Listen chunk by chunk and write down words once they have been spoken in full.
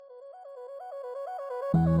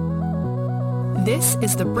This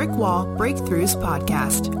is the Brick Wall Breakthroughs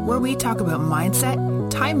podcast, where we talk about mindset,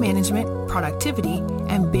 time management, productivity,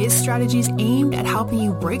 and biz strategies aimed at helping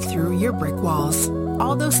you break through your brick walls.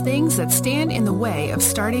 All those things that stand in the way of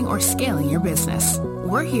starting or scaling your business.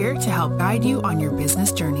 We're here to help guide you on your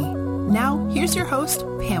business journey. Now, here's your host,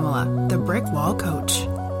 Pamela, the Brick Wall Coach.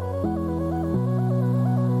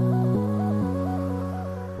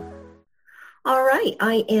 All right,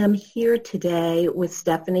 I am here today with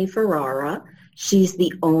Stephanie Ferrara. She's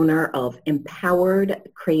the owner of Empowered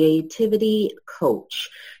Creativity Coach.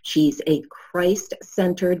 She's a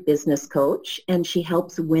Christ-centered business coach, and she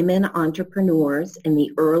helps women entrepreneurs in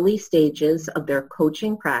the early stages of their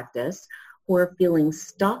coaching practice who are feeling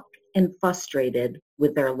stuck and frustrated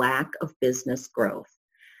with their lack of business growth.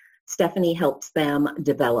 Stephanie helps them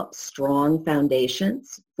develop strong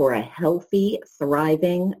foundations for a healthy,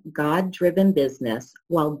 thriving, God-driven business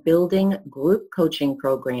while building group coaching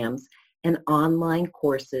programs and online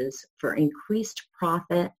courses for increased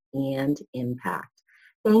profit and impact.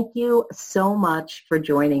 Thank you so much for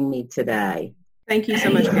joining me today. Thank you so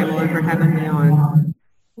much, Pamela, for having me on.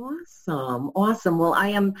 Awesome. Well,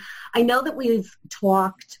 I know that we've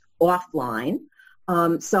talked offline,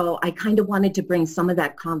 so I kind of wanted to bring some of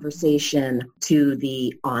that conversation to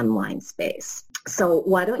the online space. So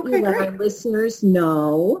why don't you let our listeners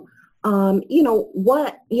know,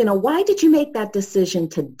 why did you make that decision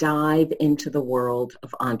to dive into the world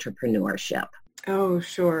of entrepreneurship? Oh,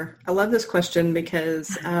 sure. I love this question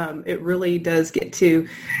because it really does get to,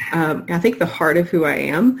 I think, the heart of who I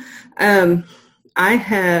am. I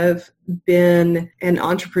have been an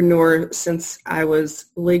entrepreneur since I was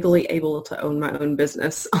legally able to own my own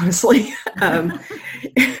business, honestly.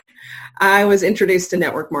 I was introduced to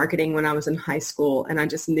network marketing when I was in high school, and I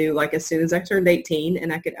just knew, like, as soon as I turned 18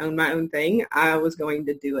 and I could own my own thing, I was going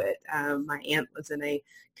to do it. My aunt was in a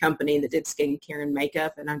company that did skincare and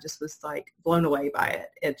makeup, and I just was, like, blown away by it.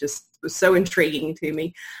 It just was so intriguing to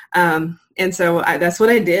me. And so that's what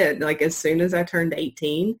I did. Like, as soon as I turned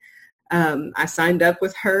 18, I signed up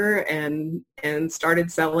with her and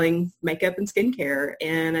started selling makeup and skincare.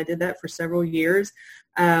 And I did that for several years.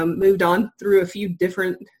 Moved on through a few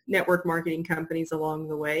different network marketing companies along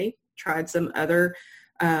the way. Tried some other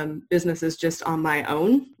businesses just on my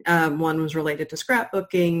own. One was related to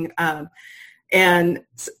scrapbooking and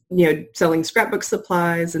selling scrapbook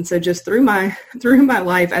supplies. And so just through my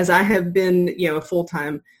life, as I have been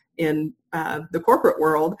full-time in the corporate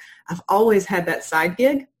world, I've always had that side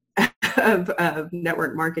gig of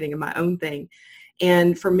network marketing and my own thing.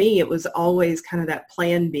 And for me, it was always kind of that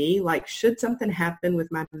plan B, like, should something happen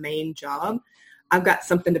with my main job, I've got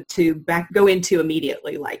something to go into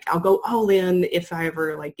immediately. Like, I'll go all in if I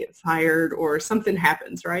ever get fired or something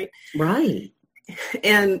happens, right? Right.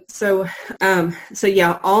 And so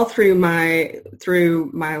yeah, all through my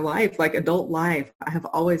life, like adult life, I have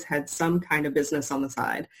always had some kind of business on the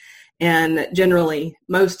side. And generally,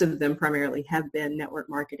 most of them primarily have been network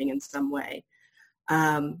marketing in some way.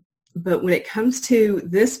 But when it comes to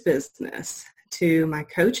this business, to my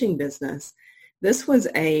coaching business, this was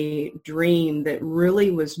a dream that really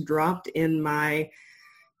was dropped in my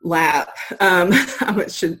lap,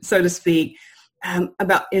 so to speak,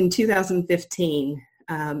 about in 2015.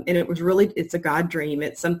 And it's a God dream.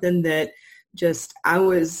 It's something that just, I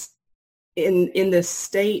was in this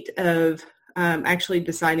state of actually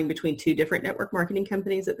deciding between two different network marketing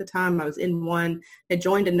companies at the time. I was in one, had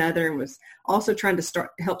joined another, and was also trying to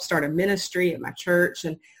help start a ministry at my church,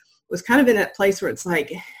 and was kind of in that place where it's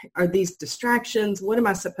like, are these distractions? What am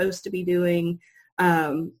I supposed to be doing?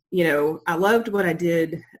 I loved what I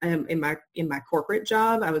did in my corporate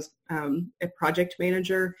job. I was a project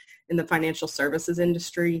manager in the financial services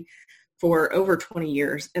industry for over 20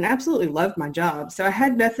 years and absolutely loved my job. So I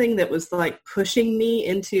had nothing that was like pushing me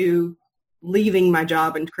into leaving my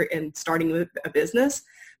job and starting a business,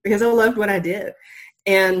 because I loved what I did.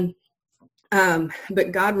 And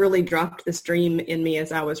but God really dropped this dream in me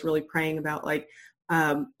as I was really praying about my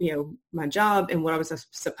job and what I was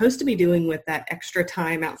supposed to be doing with that extra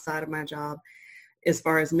time outside of my job as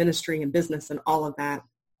far as ministry and business and all of that.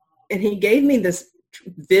 And he gave me this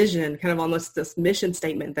vision, kind of almost this mission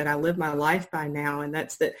statement that I live my life by now. And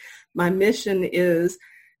that's that my mission is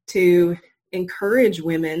to encourage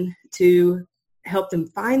women to help them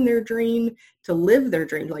find their dream, to live their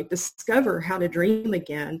dream, like discover how to dream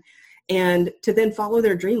again, and to then follow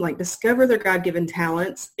their dream, like discover their God-given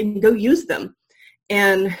talents and go use them.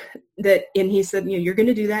 And he said, you're going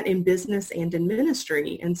to do that in business and in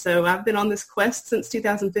ministry. And so I've been on this quest since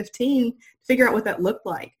 2015 to figure out what that looked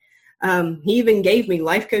like. He even gave me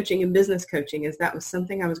life coaching and business coaching, as that was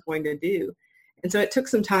something I was going to do. And so it took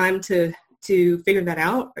some time to figure that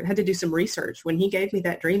out. I had to do some research. When he gave me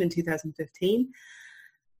that dream in 2015,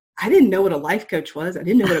 I didn't know what a life coach was. I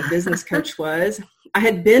didn't know what a business coach was. I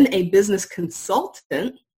had been a business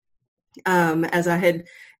consultant as I had,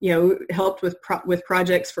 helped with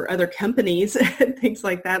projects for other companies and things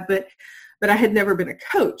like that. But I had never been a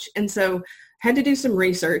coach. And so I had to do some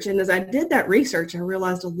research. And as I did that research, I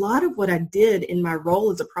realized a lot of what I did in my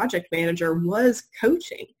role as a project manager was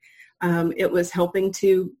coaching. It was helping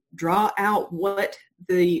to draw out what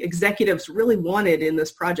the executives really wanted in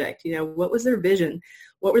this project. What was their vision?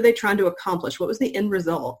 What were they trying to accomplish? What was the end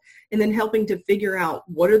result? And then helping to figure out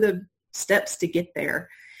what are the steps to get there.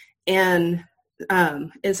 And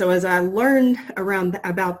so as I learned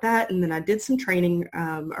about that, and then I did some training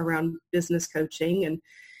around business coaching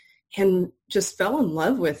and just fell in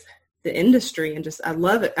love with the industry, and just I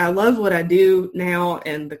love it. I love what I do now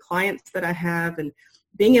and the clients that I have, and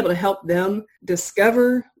being able to help them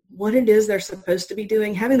discover what it is they're supposed to be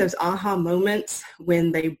doing, having those aha moments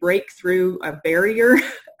when they break through a barrier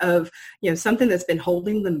of, something that's been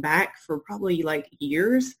holding them back for probably like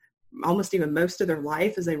years, almost even most of their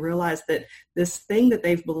life, as they realize that this thing that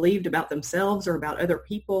they've believed about themselves or about other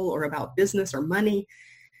people or about business or money,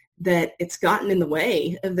 that it's gotten in the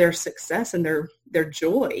way of their success and their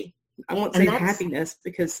joy. I won't say happiness,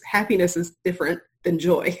 because happiness is different than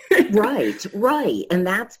joy. Right. And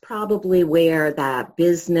that's probably where that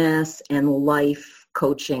business and life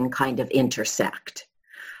coaching kind of intersect.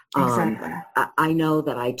 Exactly. I know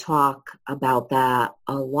that I talk about that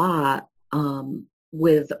a lot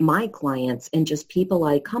with my clients and just people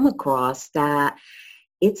I come across, that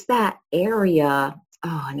it's that area,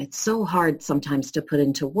 and it's so hard sometimes to put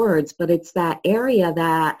into words, but it's that area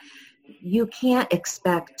that you can't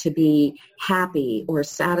expect to be happy or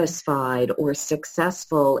satisfied or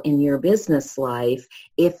successful in your business life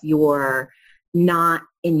if you're not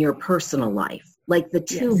in your personal life. Like the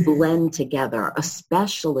two blend together,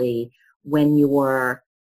 especially when you're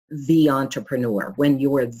the entrepreneur, when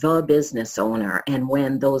you're the business owner, and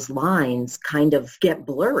when those lines kind of get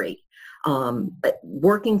blurry. But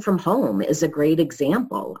working from home is a great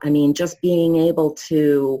example. I mean, just being able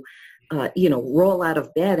to roll out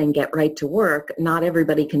of bed and get right to work. Not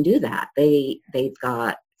everybody can do that. They've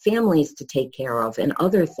got families to take care of and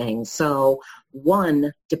other things. So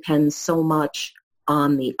one depends so much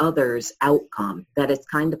on the other's outcome that it's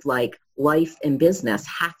kind of like life and business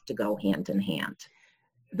have to go hand in hand.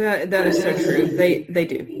 That is so true. They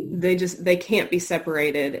do. They can't be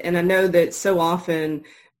separated. And I know that so often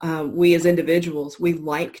we as individuals, we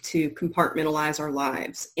like to compartmentalize our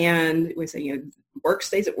lives, and we say, work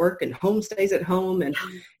stays at work and home stays at home,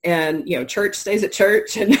 and church stays at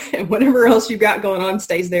church, and whatever else you've got going on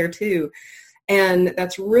stays there too. And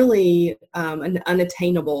that's really an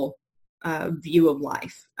unattainable view of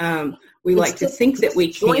life. We like to think that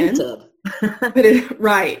we can. But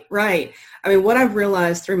right. I mean, what I've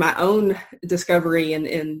realized through my own discovery and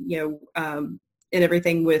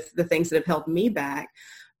everything with the things that have held me back,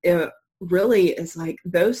 really is like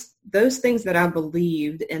those things that I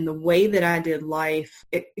believed and the way that I did life,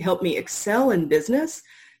 it helped me excel in business.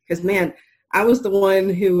 Because man, I was the one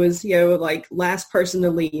who was, like last person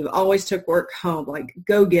to leave, always took work home, like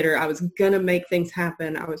go-getter. I was going to make things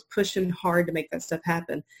happen. I was pushing hard to make that stuff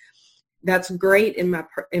happen. That's great in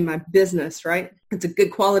my business, right? It's a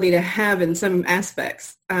good quality to have in some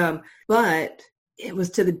aspects. But it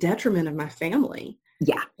was to the detriment of my family.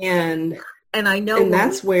 Yeah. And I know, and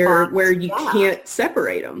that's where you can't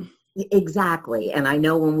separate them. Exactly. And I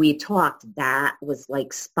know when we talked, that was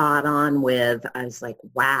like spot on with, I was like,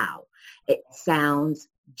 wow, it sounds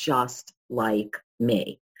just like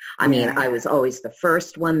me. I mean, I was always the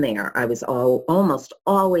first one there. I was almost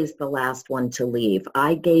always the last one to leave.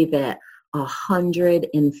 I gave it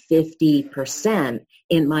 150%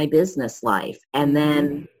 in my business life. And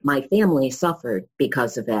then my family suffered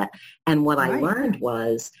because of it. And what I learned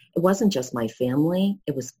was it wasn't just my family.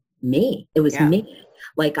 It was me. It was me.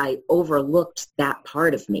 Like I overlooked that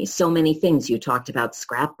part of me. So many things. You talked about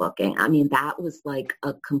scrapbooking. I mean, that was like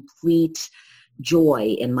a complete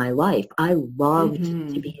joy in my life. I loved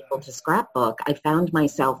to be able to scrapbook. I found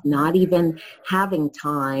myself not even having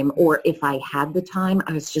time, or if I had the time,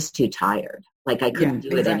 I was just too tired. Like I couldn't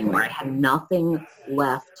do it anymore. I had nothing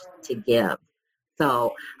left to give.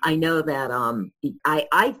 So I know that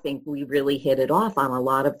I think we really hit it off on a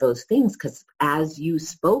lot of those things, because as you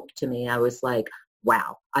spoke to me, I was like,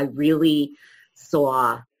 wow, I really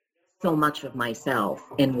saw so much of myself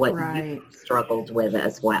in what you struggled with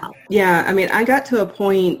as well. Yeah, I mean, I got to a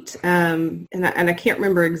point, and I can't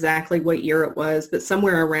remember exactly what year it was, but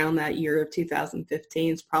somewhere around that year of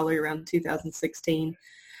 2015, it's probably around 2016,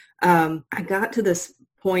 I got to this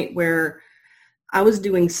point where I was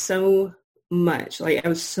doing so much, like I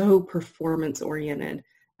was so performance oriented,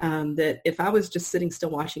 that if I was just sitting still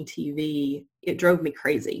watching TV, it drove me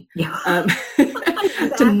crazy. Yeah.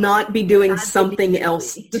 To not be doing something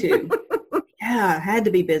else too. Yeah, I had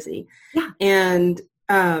to be busy. Yeah.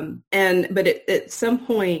 But at some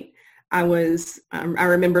point I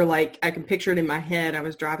remember, like, I can picture it in my head. I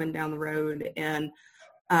was driving down the road and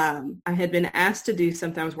I had been asked to do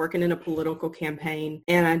something. I was working in a political campaign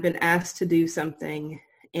and I'd been asked to do something,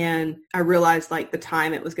 and I realized, like, the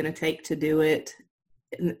time it was going to take to do it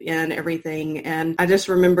and everything. And I just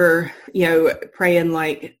remember, praying,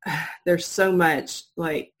 like, there's so much,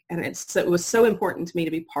 like, and it was so important to me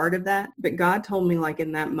to be part of that. But God told me, like,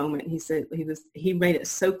 in that moment, he said, he made it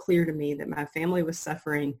so clear to me that my family was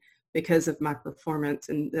suffering because of my performance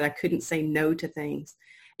and that I couldn't say no to things.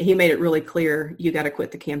 And he made it really clear, you got to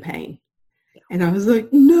quit the campaign. And I was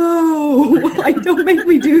like, no, like, don't make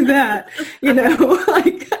me do that.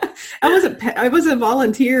 Like, I was a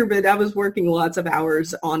volunteer, but I was working lots of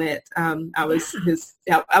hours on it. I was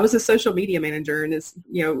a social media manager, and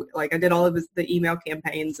like, I did all of the email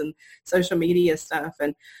campaigns and social media stuff.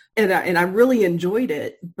 And I really enjoyed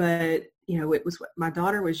it. But, it was, my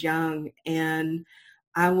daughter was young and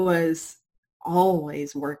I was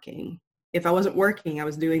always working. If I wasn't working, I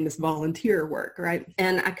was doing this volunteer work, right?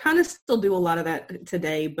 And I kind of still do a lot of that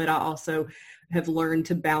today, but I also have learned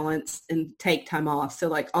to balance and take time off. So,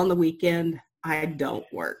 like, on the weekend, I don't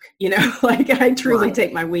work, like, I truly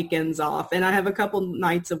take my weekends off. And I have a couple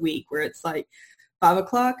nights a week where it's like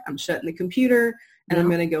 5:00, I'm shutting the computer and I'm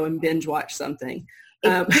going to go and binge watch something.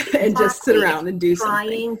 And just sit around and do something.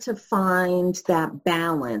 Trying to find that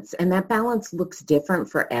balance, and that balance looks different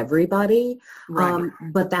for everybody. Right.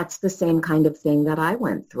 But that's the same kind of thing that I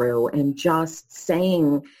went through, and just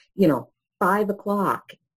saying,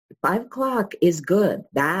 5:00 is good.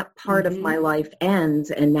 That part of my life ends,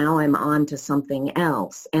 and now I'm on to something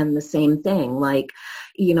else. And the same thing, like,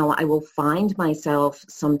 I will find myself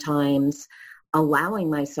sometimes allowing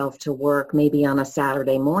myself to work maybe on a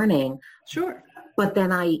Saturday morning. Sure. But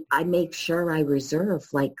then I make sure I reserve,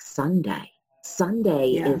 like, Sunday.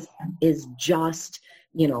 Sunday is just,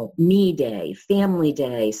 me day, family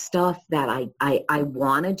day, stuff that I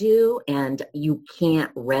want to do. And you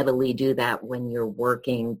can't readily do that when you're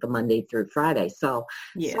working the Monday through Friday. So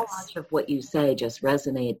much of what you say just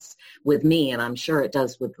resonates with me, and I'm sure it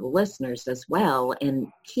does with the listeners as well. And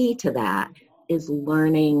key to that is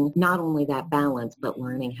learning not only that balance, but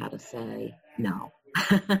learning how to say no.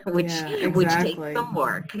 which takes some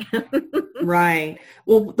work. Right.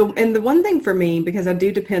 Well, the one thing for me, because I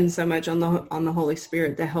do depend so much on the Holy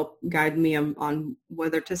Spirit to help guide me on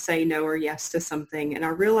whether to say no or yes to something. And I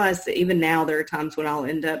realize that even now there are times when I'll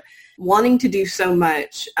end up wanting to do so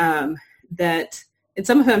much that, and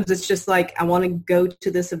sometimes it's just like, I want to go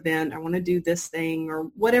to this event, I want to do this thing or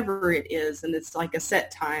whatever it is. And it's like a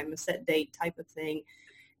set time, a set date type of thing.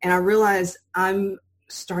 And I realize I'm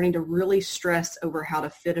starting to really stress over how to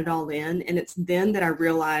fit it all in. And it's then that I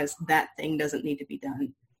realize that thing doesn't need to be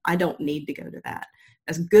done. I don't need to go to that.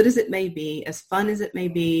 As good as it may be, as fun as it may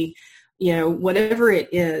be, whatever it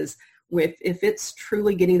is, if it's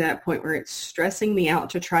truly getting to that point where it's stressing me out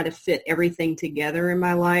to try to fit everything together in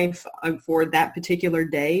my life for that particular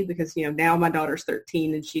day, because, now my daughter's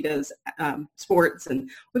 13 and she does sports, and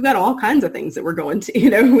we've got all kinds of things that we're going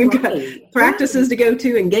to, we've got practices to go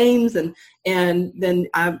to and games. And then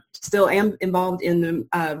I still am involved in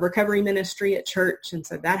the recovery ministry at church. And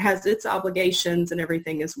so that has its obligations and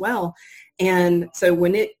everything as well. And so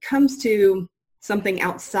when it comes to something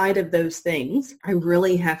outside of those things, I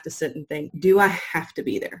really have to sit and think, do I have to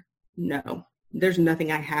be there? No, there's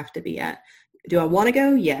nothing I have to be at. Do I want to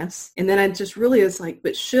go? Yes. And then I just really, it's like,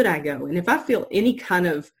 but should I go? And if I feel any kind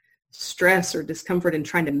of stress or discomfort in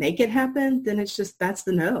trying to make it happen, then it's just, that's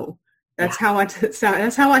the no. That's how I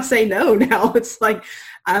say no now. It's like,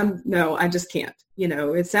 no, I just can't.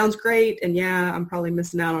 It sounds great. And I'm probably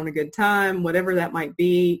missing out on a good time, whatever that might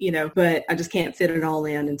be, but I just can't fit it all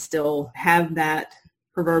in and still have that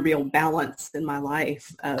proverbial balance in my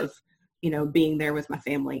life of, being there with my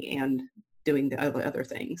family and doing the other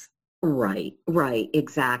things. Right,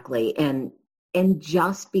 exactly. And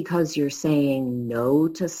just because you're saying no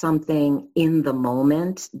to something in the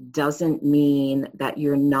moment doesn't mean that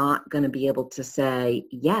you're not going to be able to say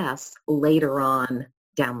yes later on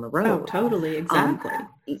down the road. Oh, totally. Exactly.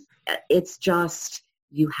 It's just,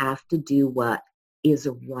 You have to do what is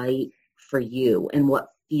right for you and what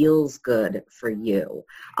feels good for you.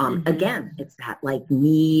 Again, it's that like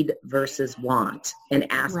need versus want, and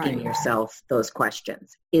asking yourself those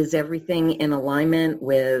questions. Is everything in alignment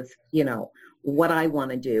with, what I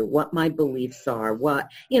want to do, what my beliefs are,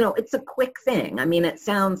 it's a quick thing. I mean, it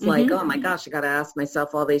sounds like, oh my gosh, I got to ask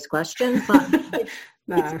myself all these questions, but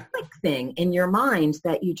it's a quick thing in your mind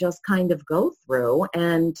that you just kind of go through.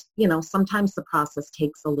 And, sometimes the process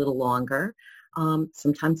takes a little longer.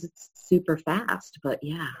 Sometimes it's super fast, but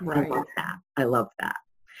I love that.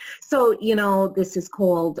 So, this is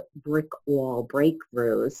called Brick Wall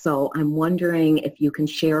Breakthroughs. So I'm wondering if you can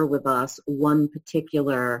share with us one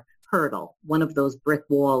particular hurdle, one of those brick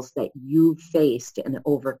walls that you've faced and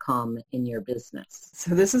overcome in your business.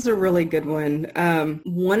 So this is a really good one.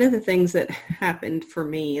 One of the things that happened for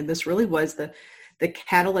me, and this really was the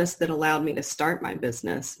catalyst that allowed me to start my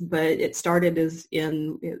business, but it started it's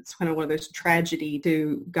kind of one of those tragedy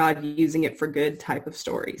to God using it for good type of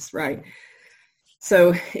stories, right?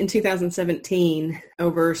 So in 2017,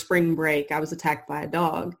 over spring break, I was attacked by a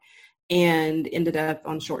dog and ended up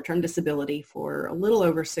on short-term disability for a little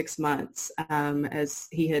over 6 months, as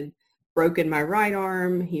he had broken my right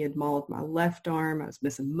arm. He had mauled my left arm. I was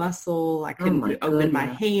missing muscle. I couldn't open my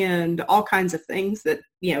hand, all kinds of things that,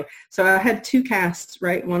 so I had 2 casts,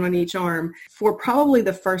 right? One on each arm for probably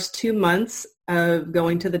the first 2 months of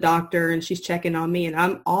going to the doctor, and she's checking on me.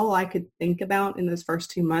 And all I could think about in those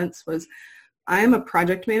first 2 months was, I am a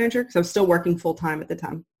project manager, because I was still working full time at the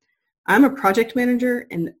time. I'm a project manager,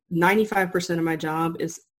 and 95% of my job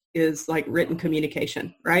is like written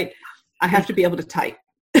communication, right? I have to be able to type.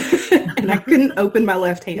 And I couldn't open my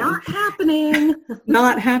left hand.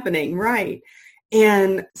 Not happening, right.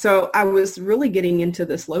 And so I was really getting into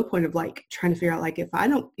this low point of like trying to figure out, like, if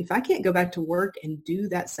I can't go back to work and do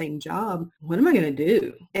that same job, what am I going to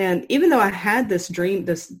do? And even though I had this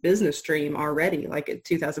business dream already, like in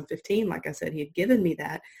 2015, like I said, he had given me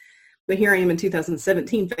that. But here I am in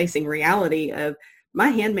 2017 facing reality of my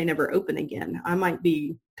hand may never open again. I might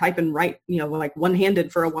be typing right, like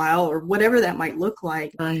one-handed for a while, or whatever that might look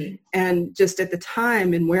like. Right. And just at the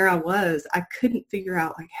time and where I was, I couldn't figure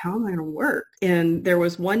out, like, how am I going to work? And there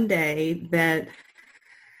was one day that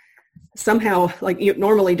somehow, like,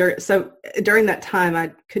 normally during that time,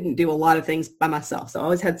 I couldn't do a lot of things by myself. So I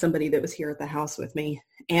always had somebody that was here at the house with me.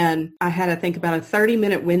 And I had to think about a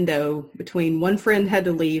 30-minute window between one friend had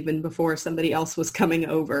to leave and before somebody else was coming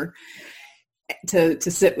over to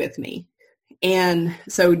sit with me. And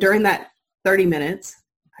so during that 30 minutes,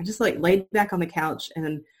 I just like laid back on the couch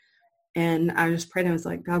and I just prayed. I was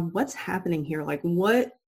like, God, what's happening here? Like,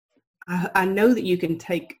 what? I know that you can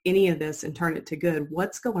take any of this and turn it to good.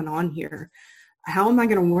 What's going on here? How am I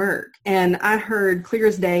going to work? And I heard clear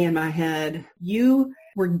as day in my head, you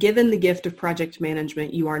were given the gift of project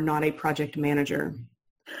management. You are not a project manager.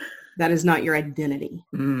 That is not your identity.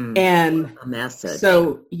 And a message.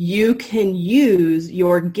 So you can use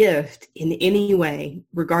your gift in any way,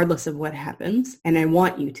 regardless of what happens. And I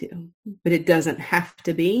want you to, but it doesn't have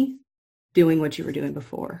to be doing what you were doing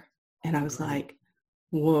before. And I was like,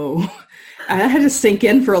 whoa, I had to sink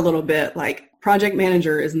in for a little bit. Like, project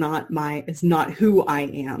manager is not who I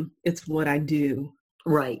am. It's what I do.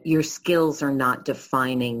 Right. Your skills are not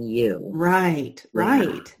defining you. Right.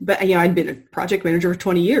 But, I'd been a project manager for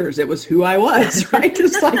 20 years. It was who I was, right?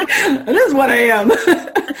 It's like, that is what I am.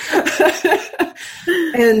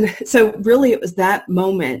 And so really it was that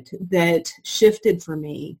moment that shifted for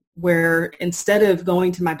me, where instead of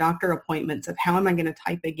going to my doctor appointments of how am I going to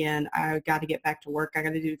type again, I got to get back to work, I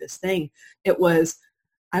got to do this thing. It was,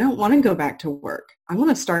 I don't want to go back to work. I want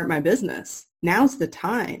to start my business. Now's the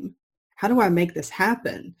time. How do I make this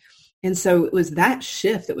happen? And so it was that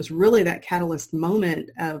shift. It was really that catalyst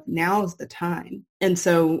moment of now's the time. And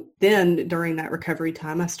so then during that recovery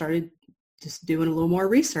time, I started just doing a little more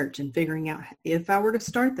research and figuring out, if I were to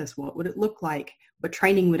start this, what would it look like? What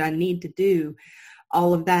training would I need to do?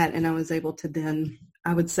 All of that. And I was able to then,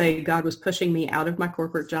 I would say God was pushing me out of my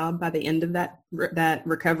corporate job by the end of that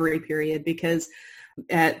recovery period, because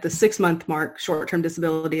at the 6-month mark, short-term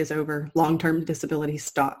disability is over, long-term disability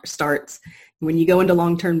starts. When you go into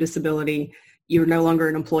long-term disability, you're no longer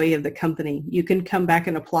an employee of the company. You can come back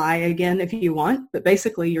and apply again if you want, but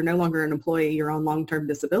basically you're no longer an employee, you're on long-term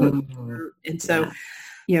disability. Mm-hmm. And so,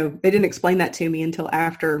 they didn't explain that to me until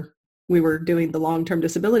after we were doing the long-term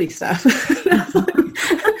disability stuff.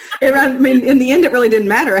 I mean, in the end, it really didn't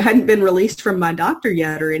matter. I hadn't been released from my doctor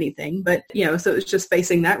yet or anything, but, so it was just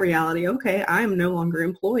facing that reality. Okay, I am no longer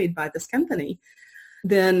employed by this company.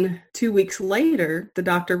 then 2 weeks later, the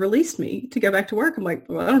doctor released me to go back to work. I'm like,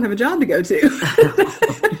 well, I don't have a job to go to.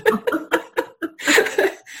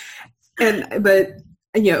 But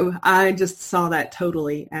I just saw that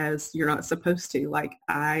totally as you're not supposed to. Like,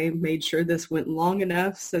 I made sure this went long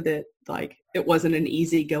enough so that like it wasn't an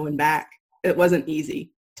easy going back. It wasn't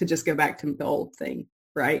easy to just go back to the old thing,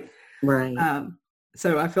 right? Right.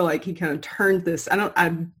 So I feel like he kind of turned this.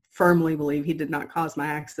 I firmly believe he did not cause my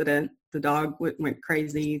accident. The dog went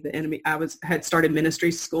crazy. The enemy. Had started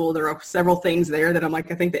ministry school. There are several things there that I'm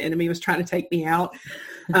like, I think the enemy was trying to take me out.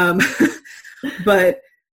 But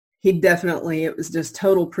he definitely, it was just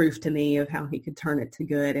total proof to me of how he could turn it to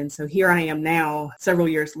good. And so here I am now, several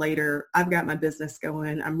years later. I've got my business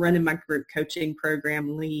going. I'm running my group coaching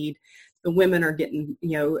program lead. The women are getting,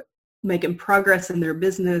 making progress in their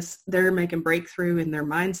business. They're making breakthrough in their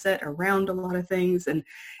mindset around a lot of things. And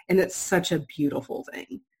it's such a beautiful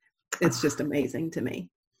thing. It's just amazing to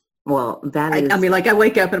me. Well, that is... I mean, like, I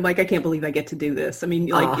wake up and I'm like, I can't believe I get to do this. I mean,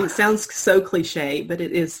 like, it sounds so cliche, but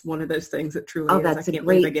it is one of those things that truly is. I can't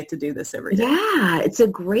believe I get to do this every day. Yeah, it's a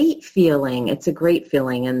great feeling. It's a great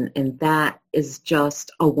feeling. And that is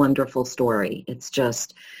just a wonderful story. It's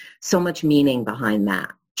just so much meaning behind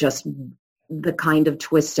that. Just the kind of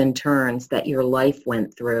twists and turns that your life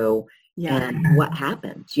went through and what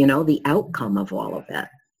happened, the outcome of all of it.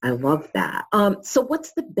 I love that. So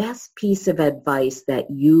what's the best piece of advice that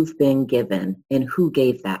you've been given, and who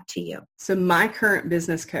gave that to you? So my current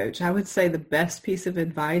business coach, I would say the best piece of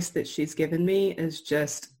advice that she's given me is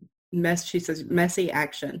just she says, messy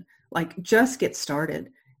action. Like, just get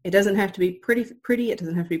started. It doesn't have to be pretty. It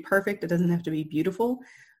doesn't have to be perfect. It doesn't have to be beautiful.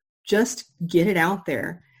 Just get it out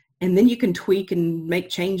there. And then you can tweak and make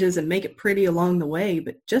changes and make it pretty along the way,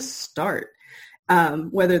 but just start.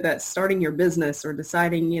 Whether that's starting your business or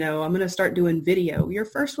deciding, I'm going to start doing video. Your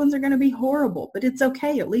first ones are going to be horrible, but it's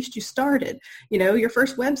okay. At least you started. Your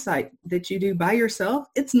first website that you do by yourself,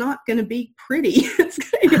 it's not going to be pretty. It's,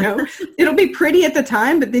 it'll be pretty at the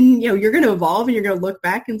time, but then, you're going to evolve and you're going to look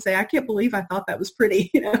back and say, I can't believe I thought that was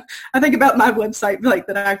pretty. I think about my website, like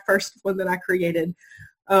first one that I created.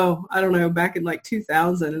 Oh, I don't know, back in like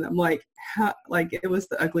 2000. And I'm like, it was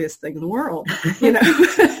the ugliest thing in the world,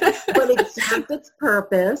 But it served its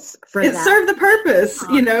purpose. It served the purpose,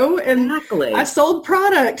 and exactly. I sold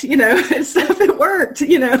product, and stuff, it worked,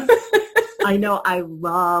 I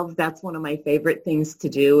know. That's one of my favorite things to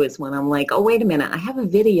do is when I'm like, oh, wait a minute, I have a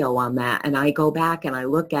video on that. And I go back and I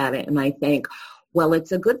look at it and I think, well,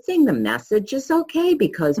 it's a good thing the message is okay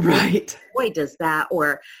because boy, does that,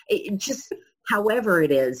 or it just... However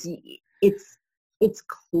it is, it's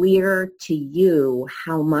clear to you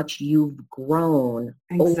how much you've grown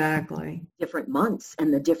over different months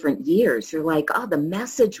and the different years. You're like, oh, the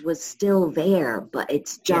message was still there, but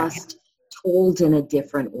it's just told in a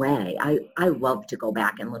different way. I love to go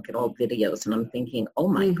back and look at old videos, and I'm thinking, oh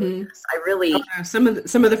my goodness, I really some of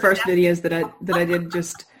the first videos that I did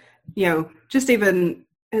just even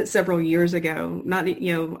several years ago, not, I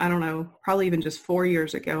don't know, probably even just 4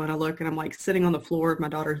 years ago. And I look and I'm like sitting on the floor of my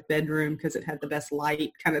daughter's bedroom because it had the best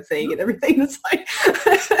light kind of thing and everything. It's like,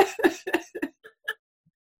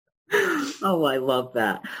 oh, I love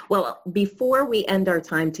that. Well, before we end our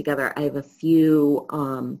time together, I have a few,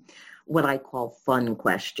 what I call fun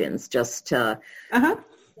questions just to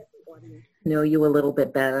know you a little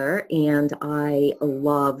bit better, and I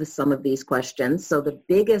love some of these questions. So the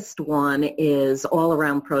biggest one is all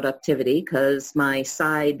around productivity, because my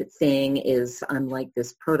side thing is I'm like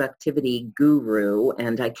this productivity guru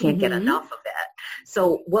and I can't get enough of it.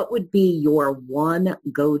 So what would be your one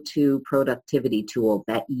go-to productivity tool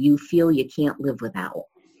that you feel you can't live without?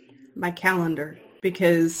 My calendar.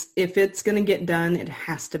 Because if it's going to get done, it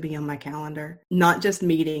has to be on my calendar. Not just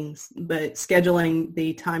meetings, but scheduling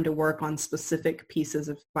the time to work on specific pieces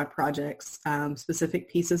of my projects, specific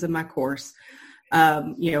pieces of my course.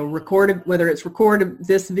 Whether it's record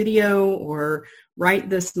this video or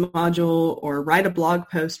write this module or write a blog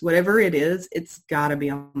post, whatever it is, it's got to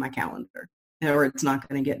be on my calendar or it's not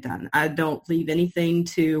going to get done. I don't leave anything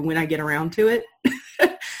to when I get around to it.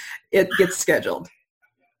 It gets scheduled.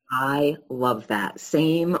 I love that.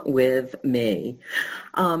 Same with me.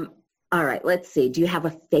 All right, let's see. Do you have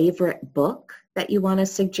a favorite book that you want to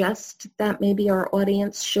suggest that maybe our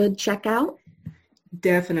audience should check out?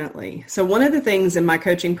 Definitely. So one of the things in my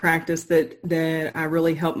coaching practice that I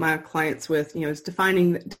really help my clients with, is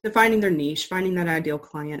defining their niche, finding that ideal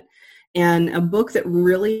client. And a book that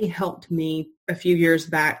really helped me a few years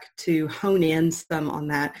back to hone in some on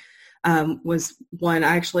that was one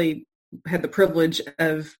I actually had the privilege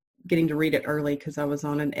of getting to read it early because I was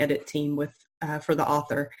on an edit team for the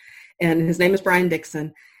author. and his name is Brian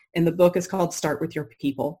Dixon. And the book is called Start With Your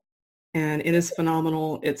People. And it is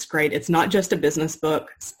phenomenal. It's great. It's not just a business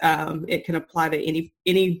book. It can apply to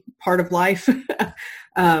any part of life.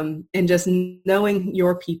 And just knowing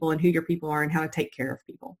your people and who your people are and how to take care of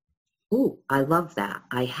people. Ooh, I love that.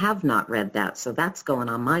 I have not read that, so that's going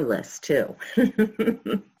on my list too.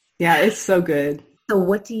 Yeah, it's so good. So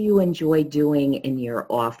what do you enjoy doing in your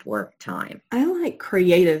off work time? I like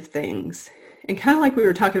creative things. And kind of like we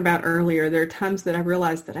were talking about earlier, there are times that I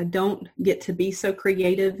realize that I don't get to be so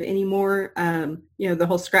creative anymore. The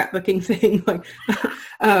whole scrapbooking thing,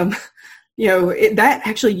 that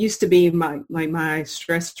actually used to be my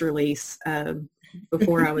stress release.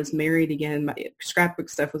 Before I was married again, my scrapbook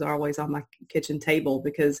stuff was always on my kitchen table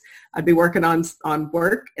because I'd be working on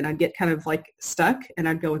work and I'd get kind of like stuck and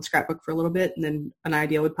I'd go and scrapbook for a little bit and then an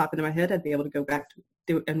idea would pop into my head. I'd be able to go back to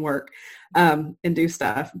do it and work and do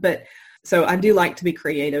stuff. But so I do like to be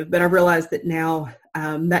creative, but I realize that now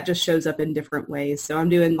that just shows up in different ways. So I'm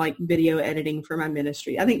doing like video editing for my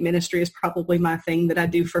ministry. I think ministry is probably my thing that I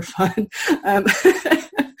do for fun.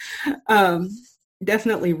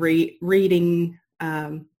 Definitely reading,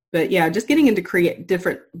 but yeah, just getting into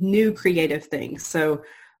different new creative things. So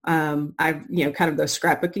I've, kind of those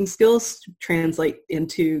scrapbooking skills translate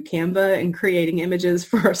into Canva and creating images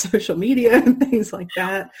for our social media and things like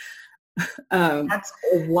that. That's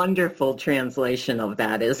a wonderful translation of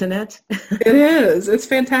that, isn't it? It is. It's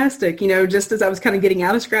fantastic. Just as I was kind of getting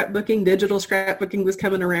out of scrapbooking, digital scrapbooking was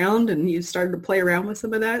coming around and you started to play around with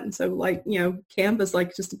some of that. And so Canva's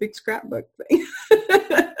like just a big scrapbook thing.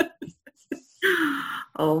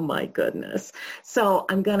 Oh my goodness. So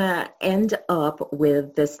I'm going to end up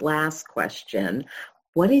with this last question.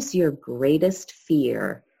 What is your greatest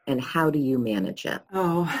fear and how do you manage it?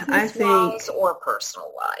 Oh, I think, or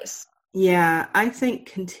personal wise. Yeah, I think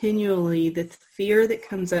continually the fear that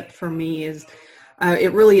comes up for me is,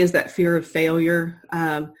 it really is that fear of failure,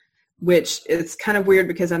 which is kind of weird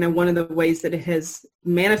because I know one of the ways that it has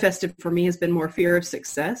manifested for me has been more fear of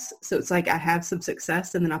success. So it's like I have some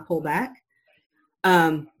success and then I pull back.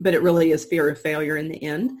 But it really is fear of failure in the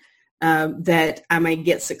end, that I may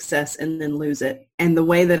get success and then lose it. And the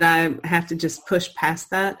way that I have to just push past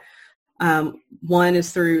that, one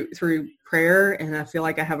is through prayer. And I feel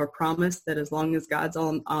like I have a promise that as long as God's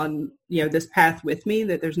on this path with me,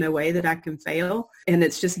 that there's no way that I can fail. And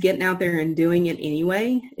it's just getting out there and doing it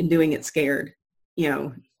anyway and doing it scared.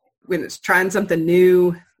 When it's trying something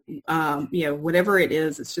new, whatever it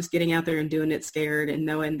is, it's just getting out there and doing it scared and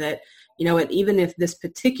knowing that, and even if this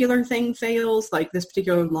particular thing fails, like this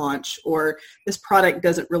particular launch or this product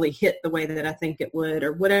doesn't really hit the way that I think it would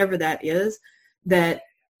or whatever that is, that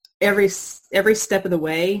every step of the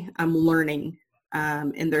way I'm learning.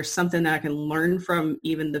 And there's something that I can learn from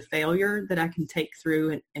even the failure that I can take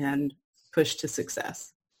through and push to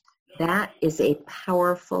success. That is a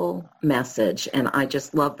powerful message. And I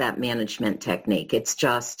just love that management technique.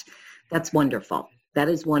 That's wonderful. That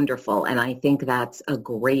is wonderful. And I think that's a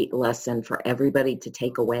great lesson for everybody to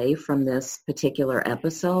take away from this particular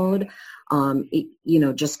episode.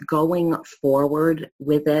 Just going forward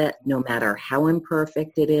with it, no matter how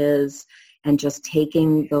imperfect it is, and just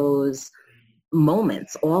taking those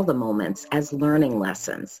moments, all the moments, as learning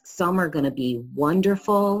lessons. Some are going to be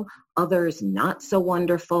wonderful, others not so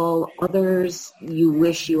wonderful, others you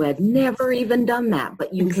wish you had never even done that,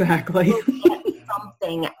 but you exactly get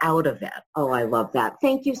something out of it. Oh, I love that.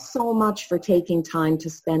 Thank you so much for taking time to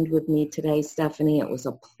spend with me today, Stephanie. It was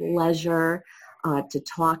a pleasure to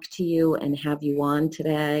talk to you and have you on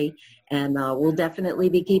today. And we'll definitely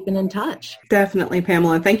be keeping in touch. Definitely,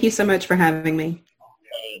 Pamela. Thank you so much for having me.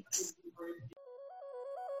 Thanks.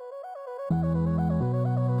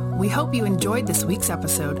 We hope you enjoyed this week's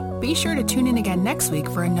episode. Be sure to tune in again next week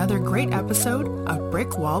for another great episode of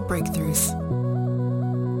Brick Wall Breakthroughs.